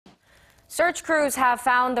Search crews have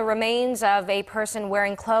found the remains of a person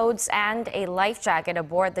wearing clothes and a life jacket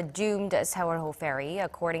aboard the doomed Sewol-ho ferry.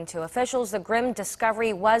 According to officials, the grim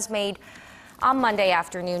discovery was made on Monday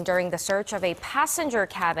afternoon during the search of a passenger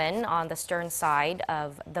cabin on the stern side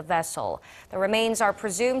of the vessel. The remains are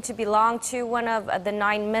presumed to belong to one of the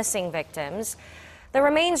 9 missing victims. The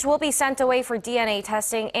remains will be sent away for DNA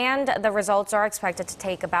testing, and the results are expected to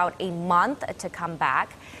take about a month to come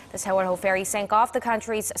back. The Sewol-ho ferry sank off the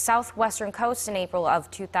country's southwestern coast in April of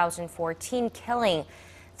 2014, killing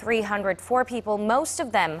 304 people, most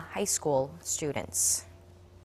of them high school students.